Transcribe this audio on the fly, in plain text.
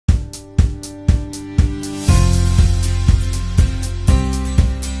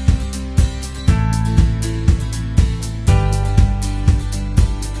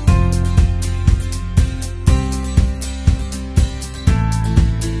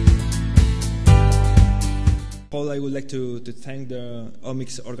all, I would like to thank the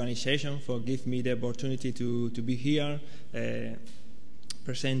Omics organization for giving me the opportunity to be here,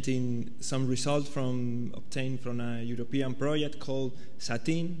 presenting some results obtained from a European project called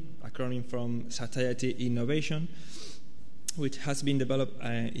SATIN, acronym from Satiety Innovation, which has been developed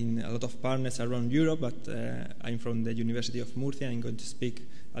in a lot of partners around Europe, but I'm from the University of Murcia. I'm going to speak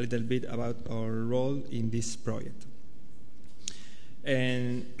a little bit about our role in this project.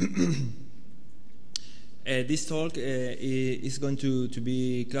 And this talk is going to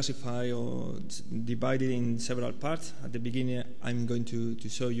be classified or divided in several parts. At the beginning, I'm going to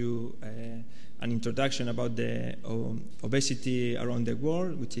show you an introduction about the obesity around the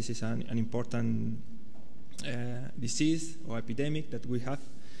world, which is an important disease or epidemic that we have.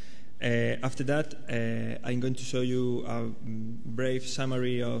 After that, I'm going to show you a brief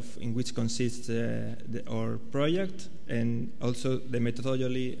summary of in which consists our project, and also the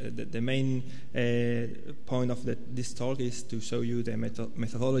methodology. The main point of this talk is to show you the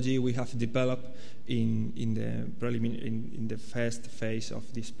methodology we have developed in the first phase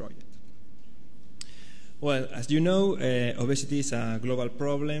of this project. Well, as you know, obesity is a global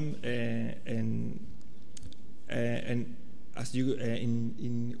problem, and as you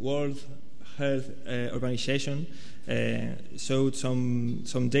in World Health Organization showed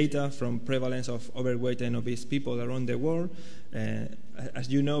some data from prevalence of overweight and obese people around the world. As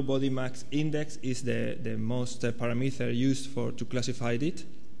you know, body mass index is the most parameter used to classify it.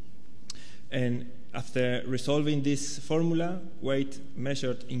 And after resolving this formula, weight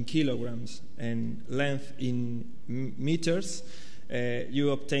measured in kilograms and length in meters,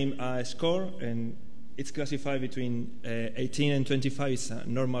 you obtain a score, and it's classified between 18 and 25 is a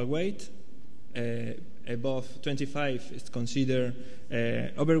normal weight. Above 25 is considered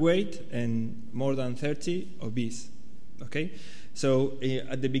overweight, and more than 30 obese. Okay, so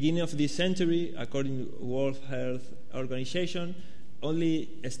at the beginning of this century, according to World Health Organization, only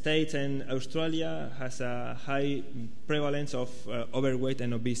states and Australia has a high prevalence of overweight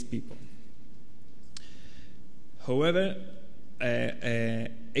and obese people. However, 8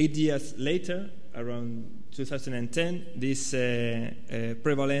 years later, around 2010, this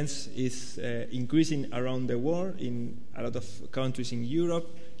prevalence is increasing around the world in a lot of countries in Europe,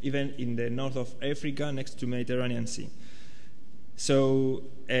 even in the north of Africa, next to Mediterranean Sea. So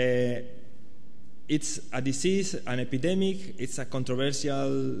it's a disease, an epidemic. It's a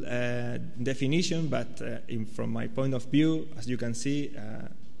controversial definition, but from my point of view, as you can see,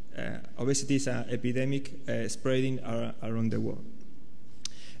 obesity is an epidemic spreading around the world.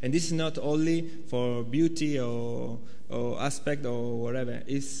 And this is not only for beauty or aspect or whatever.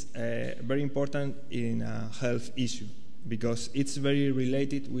 It's very important in a health issue because it's very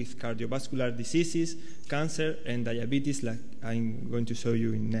related with cardiovascular diseases, cancer, and diabetes, like I'm going to show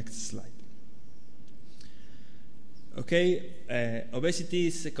you in next slide. Okay, obesity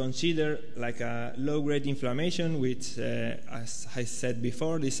is considered like a low-grade inflammation, which, as I said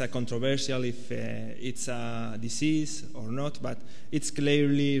before, is a controversial if it's a disease or not, but it's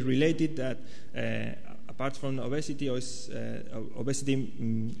clearly related that apart from obesity,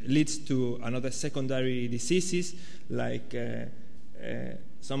 obesity leads to another secondary diseases, like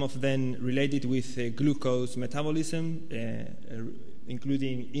some of them related with glucose metabolism,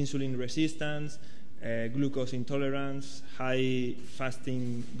 including insulin resistance, glucose intolerance, high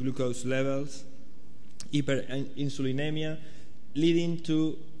fasting glucose levels, hyperinsulinemia, leading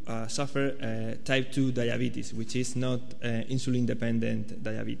to suffer type 2 diabetes, which is not insulin-dependent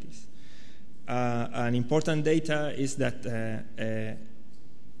diabetes. An important data is that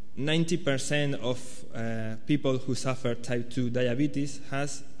 90% of people who suffer type 2 diabetes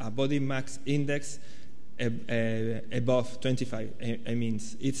has a body mass index above 25. I mean,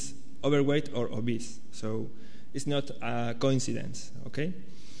 it's overweight or obese, so it's not a coincidence. Okay.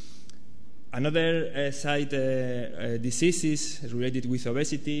 Another side diseases related with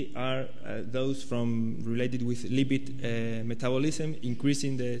obesity are those related with lipid metabolism,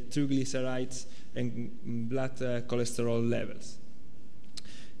 increasing the triglycerides and blood cholesterol levels,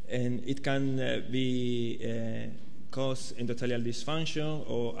 and it can cause endothelial dysfunction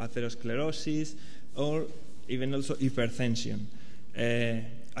or atherosclerosis, or even also hypertension.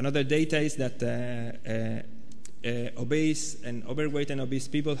 Another data is that obese and overweight and obese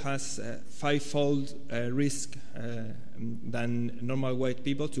people has 5-fold risk than normal weight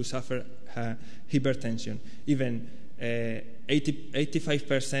people to suffer hypertension. Even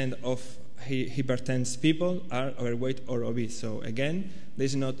 85% of hypertense people are overweight or obese. So again,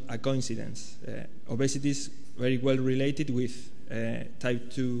 this is not a coincidence. Obesity is very well related with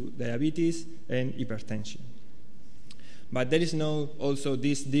type 2 diabetes and hypertension. But there is no also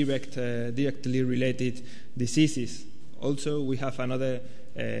these directly related diseases. Also, we have another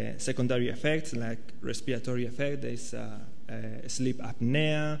secondary effects like respiratory effect. There is sleep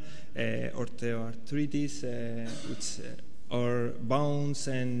apnea, osteoarthritis, or bones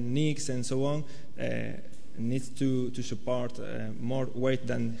and knees and so on. Needs to support more weight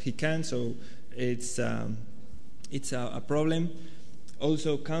than he can, so it's a problem.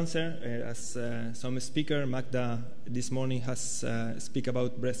 Also, cancer, as some speaker, Magda, this morning has speak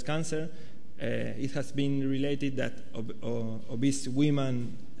about breast cancer. It has been related that obese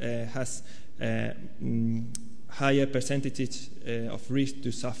women has higher percentage of risk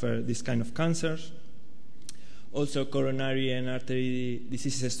to suffer this kind of cancers. Also, coronary and artery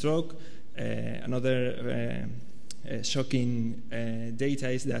disease, stroke. Another shocking data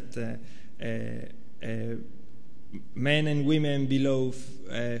is that men and women below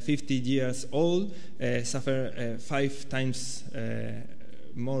 50 years old suffer 5 times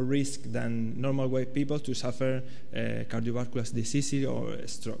more risk than normal weight people to suffer cardiovascular disease or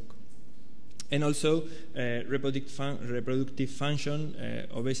stroke. And also reproductive function,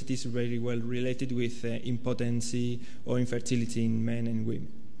 obesity is very well related with impotency or infertility in men and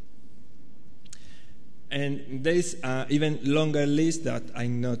women. And there is an even longer list that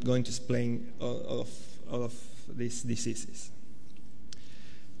I'm not going to explain all of these diseases.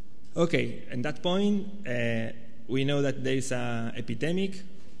 Okay, at that point, we know that there is an epidemic,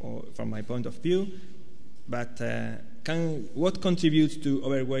 or from my point of view, but what contributes to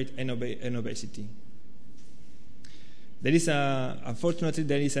overweight and obesity? There is unfortunately,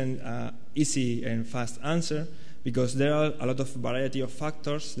 there is an easy and fast answer, because there are a lot of variety of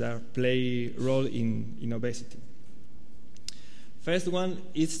factors that play a role in obesity. First one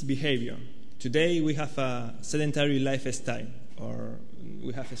is behavior. Today we have a sedentary lifestyle, or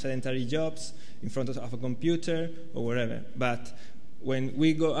we have sedentary jobs in front of a computer or wherever. But when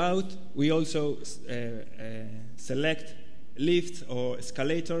we go out, we also select lift or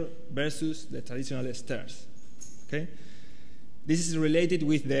escalator versus the traditional stairs. Okay? This is related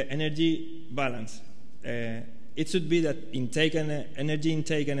with the energy balance. It should be that energy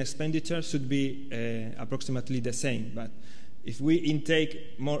intake and expenditure should be approximately the same. But if we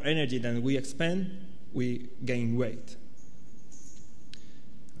intake more energy than we expend, we gain weight.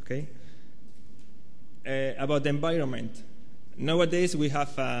 Okay? About the environment. Nowadays we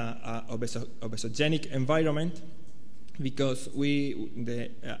have an obesogenic environment because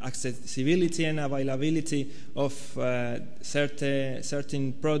the accessibility and availability of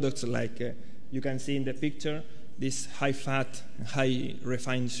certain products, like you can see in the picture, these high-fat,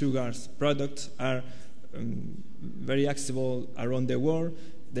 high-refined sugars products are very accessible around the world.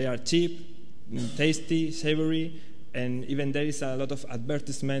 They are cheap, tasty, savory, and even there is a lot of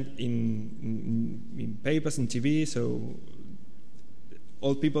advertisement in papers and TV, so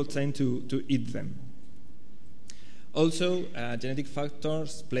all people tend to eat them. Also, genetic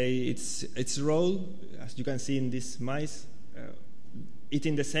factors play its role. As you can see in these mice,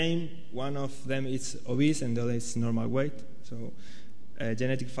 eating the same, one of them is obese and the other is normal weight. So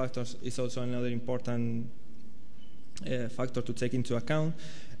genetic factors is also another important factor to take into account.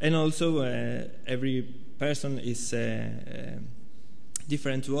 And also every person is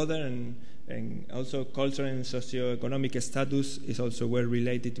different to other, and also cultural and socioeconomic status is also well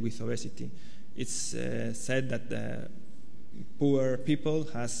related with obesity. It's said that poor people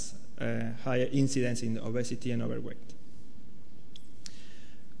has higher incidence in obesity and overweight.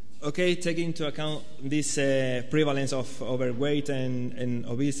 Okay, taking into account this prevalence of overweight and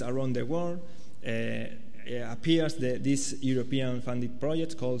obese around the world, appears this European funded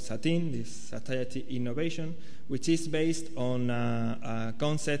project called SATIN, this Satiety Innovation, which is based on a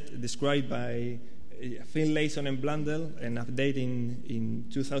concept described by Finlayson and Blundell and updated in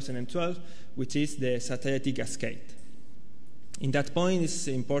 2012, which is the satiety cascade. In that point, it's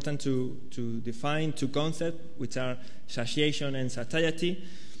important to define two concepts, which are satiation and satiety.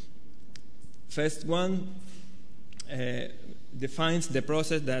 First one defines the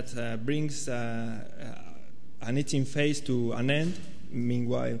process that brings an eating phase to an end.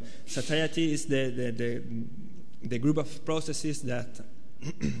 Meanwhile, satiety is the group of processes that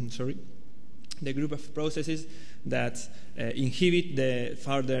the group of processes that inhibit the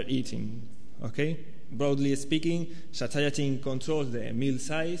further eating. Okay? Broadly speaking, satiety controls the meal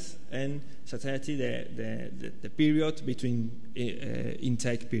size, and satiety the period between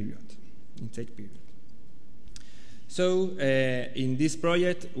intake period. So in this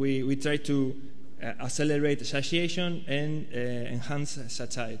project, we try to accelerate satiation and enhance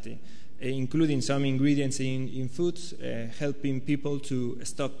satiety. including some ingredients in foods, helping people to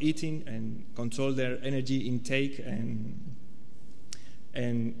stop eating and control their energy intake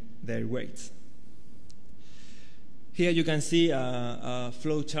and their weight. Here you can see a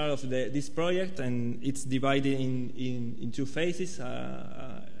flow chart of this project, and it's divided in two phases,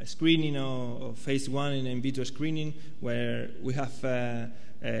 a screening of phase 1 and in vitro screening, where we have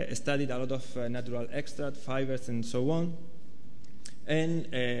studied a lot of natural extract, fibers, and so on. And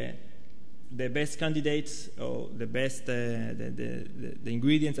the best candidates, or the best, the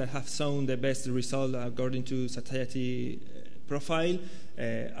ingredients that have shown the best result according to satiety profile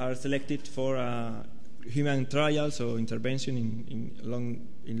are selected for human trials or intervention in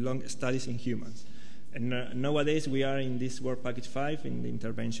long studies in humans. And nowadays we are in this Work Package 5 in the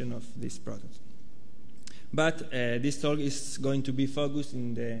intervention of this product. But this talk is going to be focused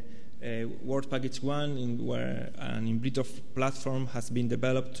in the Work Package 1, where an in vitro platform has been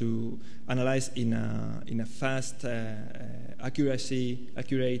developed to analyze in a fast,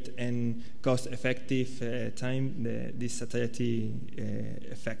 accurate, and cost-effective time this satiety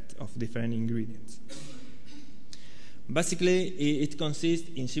effect of different ingredients. Basically, it consists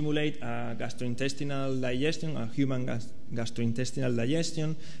in simulate a gastrointestinal digestion, a human gastrointestinal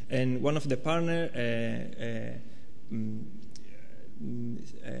digestion, and one of the partner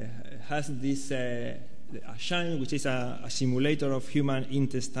has this SHIME, which is a simulator of human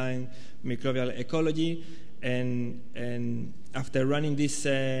intestine microbial ecology, and after running this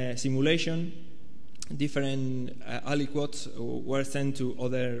simulation, different aliquots were sent to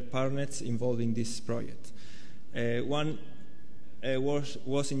other partners involved in this project. One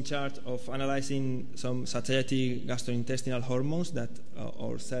was in charge of analyzing some satiety gastrointestinal hormones that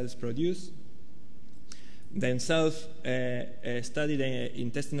our cells produce. Themselves studied the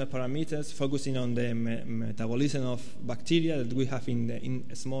intestinal parameters, focusing on the metabolism of bacteria that we have in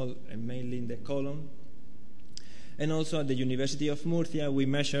small, mainly in the colon. And also at the University of Murcia, we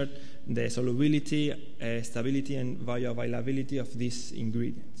measured the solubility, stability, and bioavailability of these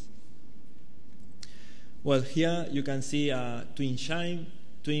ingredients. Well, here you can see a twin SHIME.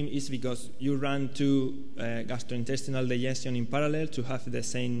 Twin is because you run two gastrointestinal digestion in parallel to have the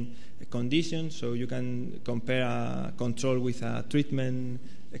same condition, so you can compare a control with a treatment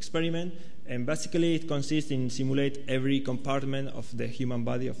experiment. And basically it consists in simulate every compartment of the human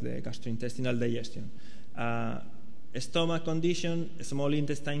body of the gastrointestinal digestion. A stomach condition, a small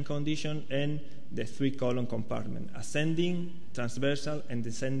intestine condition, and the 3 colon compartment, ascending, transversal, and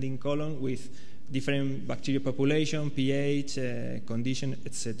descending colon with different bacterial population, pH, condition,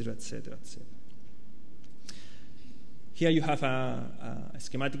 etc., etc., etc. Here you have a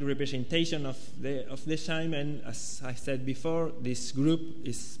schematic representation of the SHIME, and as I said before, this group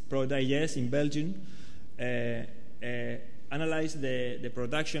is ProDigest in Belgium. Analyze the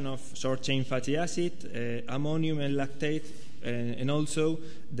production of short-chain fatty acid, ammonium, and lactate, and also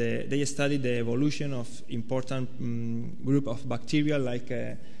they study the evolution of important group of bacteria like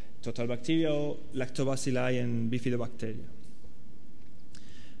total bacteria, lactobacilli, and bifidobacteria.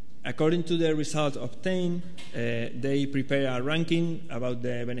 According to the results obtained, they prepare a ranking about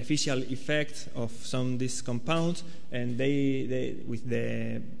the beneficial effect of some of these compounds, and they with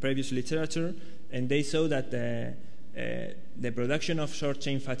the previous literature, and they saw that the production of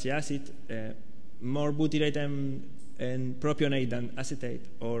short-chain fatty acid, more butyrate and propionate than acetate,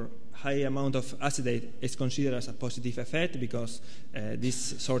 or high amount of acetate, is considered as a positive effect because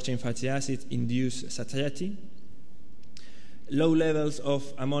this short-chain fatty acid induce satiety. Low levels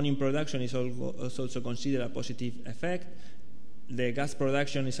of ammonium production is also considered a positive effect. The gas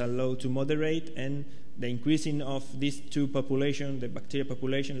production is a low to moderate, and the increasing of these two populations, the bacteria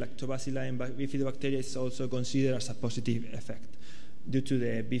population, lactobacilli and bifidobacteria, is also considered as a positive effect due to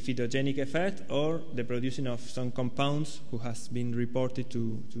the bifidogenic effect or the producing of some compounds who has been reported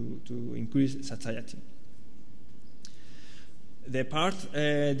to increase satiety. The part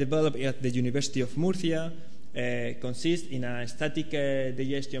developed at the University of Murcia consists in a static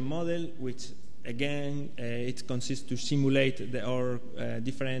digestion model, which again it consists to simulate our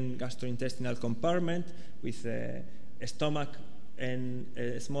different gastrointestinal compartment with a stomach and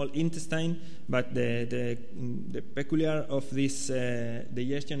a small intestine, but the peculiar of this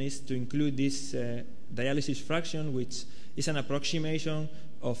digestion is to include this dialysis fraction, which is an approximation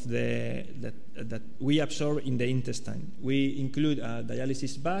of that we absorb in the intestine. We include a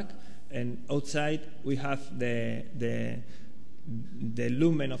dialysis bag, and outside we have the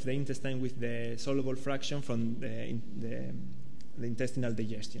lumen of the intestine with the soluble fraction from the intestinal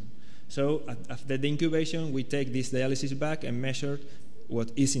digestion. So after the incubation, we take this dialysis bag and measure what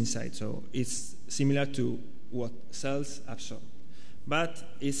is inside. So it's similar to what cells absorb. but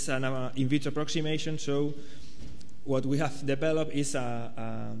it's an in vitro approximation. So what we have developed is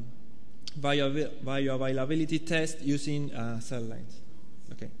a bioavailability test using cell lines.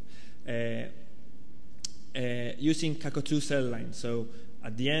 Okay, using CACO2 cell lines. So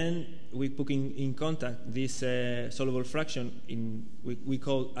at the end, we put in contact this soluble fraction we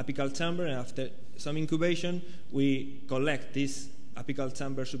call apical chamber, and after some incubation, we collect this apical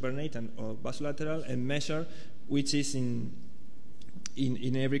chamber supernatant or basolateral and measure which is in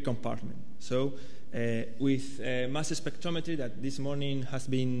every compartment. So with mass spectrometry that this morning has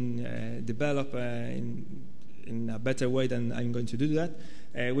been developed in a better way than I'm going to do that,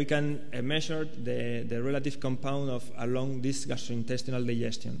 we can measure the relative compound along this gastrointestinal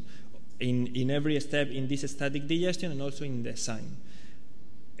digestion in every step in this static digestion and also in the sign.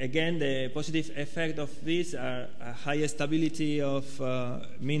 Again, the positive effect of this are a high stability of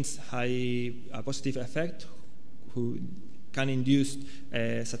means a positive effect who can induce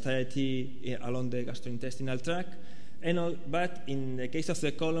satiety along the gastrointestinal tract. But in the case of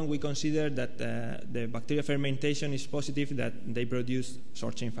the colon, we consider that the bacterial fermentation is positive, that they produce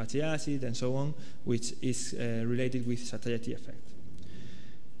short-chain fatty acid and so on, which is related with satiety effect.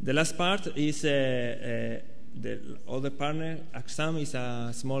 The last part is the other partner, Axam, is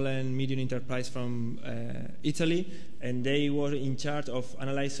a small and medium enterprise from Italy, and they were in charge of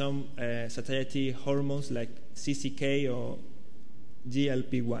analyzing some satiety hormones like CCK or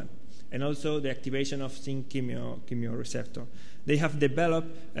GLP-1, and also the activation of zinc chemoreceptor. They have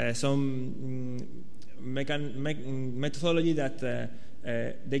developed some methodology that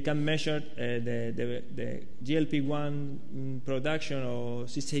they can measure the GLP-1 production or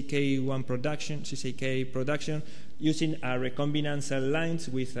CCK production using a recombinant cell lines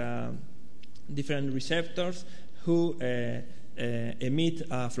with different receptors who emit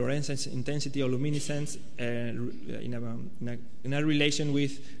fluorescence intensity or luminescence in a relation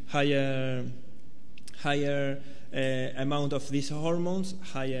with higher amount of these hormones,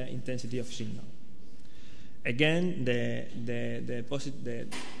 higher intensity of signal. Again, the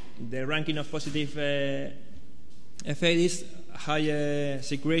ranking of positive effect is higher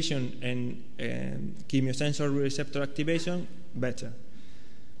secretion and chemosensor receptor activation, better.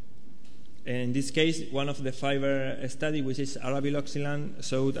 In this case, one of the fiber study, which is arabiloxylan,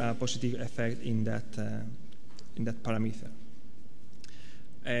 showed a positive effect in that parameter.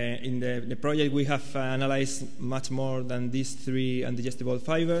 In the project, we have analyzed much more than these 3 undigestible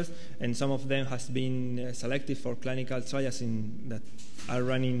fibers, and some of them has been selected for clinical trials that are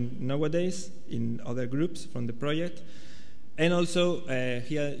running nowadays in other groups from the project. And also,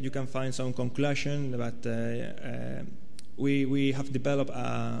 here you can find some conclusion that we have developed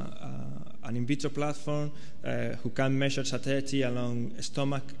an in vitro platform who can measure satiety along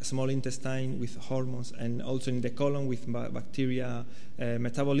stomach, small intestine with hormones, and also in the colon with bacteria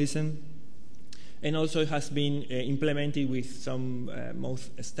metabolism. And also it has been implemented with some mouth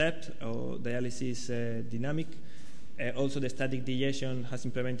steps or dialysis dynamic. Also the static digestion has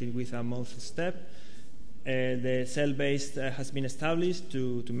implemented with a mouth step. The cell-based has been established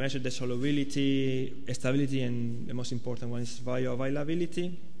to measure the solubility, stability, and the most important one is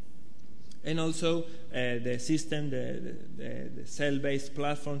bioavailability. And also the system, the cell-based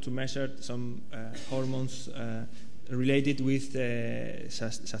platform to measure some hormones related with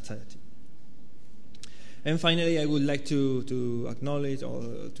satiety. And finally, I would like to acknowledge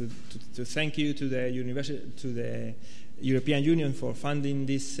or to thank you to the European Union for funding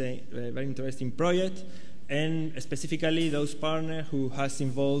this very interesting project, and specifically those partners who has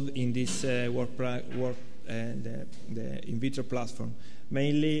involved in this the in vitro platform.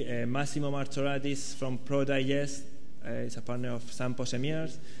 Mainly Massimo Marzoratis from ProDigest, is a partner of Sampo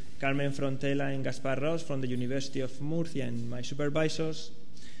Semiers, Carmen Frontela and Gaspar Ross from the University of Murcia and my supervisors,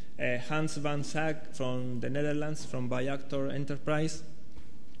 Hans van Zack from the Netherlands from Bioactor Enterprise,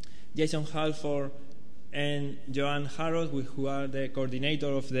 Jason Halford and Joanne Harold, who are the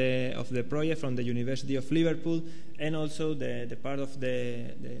coordinator of the project from the University of Liverpool, and also the part of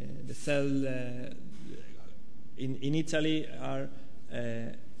the cell in Italy are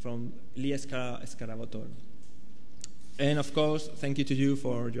from Lia Scarabotolo. And of course, thank you to you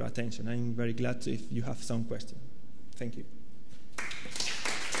for your attention. I'm very glad if you have some questions. Thank you.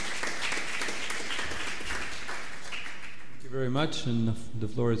 Thank you very much, and the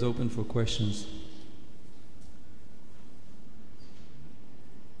floor is open for questions.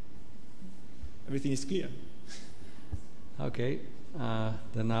 Everything is clear. Okay,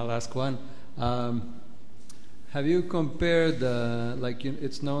 then I'll ask one. Have you compared,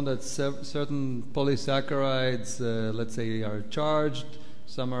 it's known that certain polysaccharides, let's say, are charged,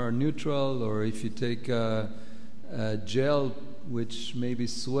 some are neutral, or if you take gel which maybe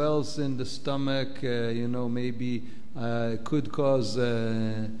swells in the stomach, maybe could cause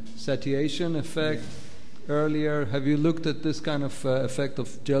satiation effect earlier. Have you looked at this kind of effect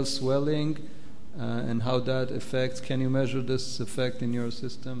of gel swelling and how that affects? Can you measure this effect in your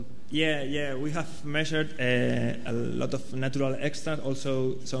system? Yeah, we have measured a lot of natural extract,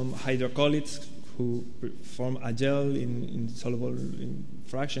 also some hydrocolloids who form a gel in soluble in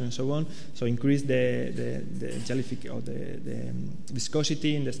fraction and so on. So increase the jellyfish or the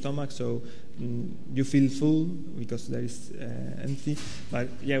viscosity in the stomach. So you feel full because there is empty. But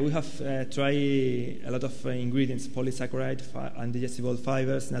yeah, we have tried a lot of ingredients: polysaccharide, undigestible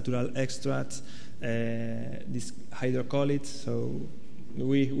fibers, natural extracts, these hydrocolloids. So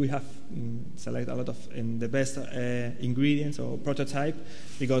we have select a lot of the best ingredients or prototype,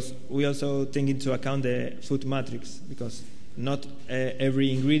 because we also take into account the food matrix, because not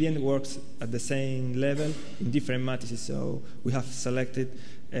every ingredient works at the same level in different matrices. So we have selected,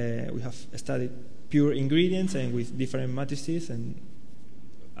 we have studied pure ingredients and with different matrices, and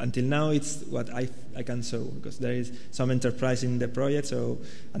until now it's what I can show, because there is some enterprise in the project. So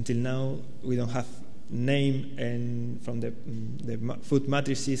until now we don't have name and from the food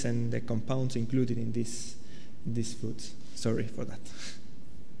matrices and the compounds included in these foods. Sorry for that.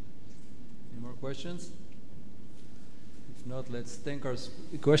 Any more questions? If not, let's thank our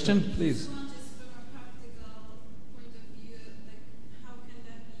question, please. Just from a practical point of view, like how can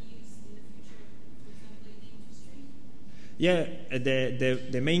that be used in the future, for example, in the industry? Yeah,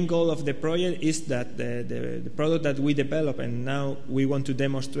 the main goal of the project is that the product that we develop, and now we want to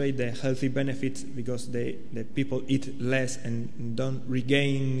demonstrate the healthy benefits, because the people eat less and don't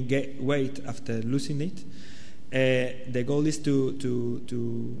regain weight after losing it. The goal is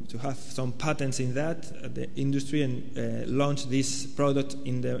to have some patents in that the industry and launch this product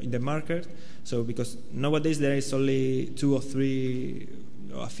in the market. So because nowadays there is only 2 or 3,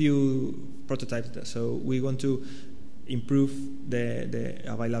 a few prototypes. So we want to improve the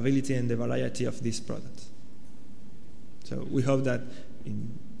availability and the variety of these products. So we hope that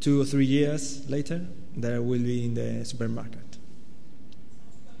in 2 or 3 years later, there will be in the supermarket.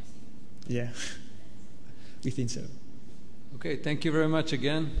 Yeah, we think so. Okay, thank you very much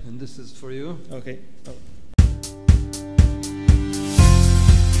again, and this is for you. Okay. Oh.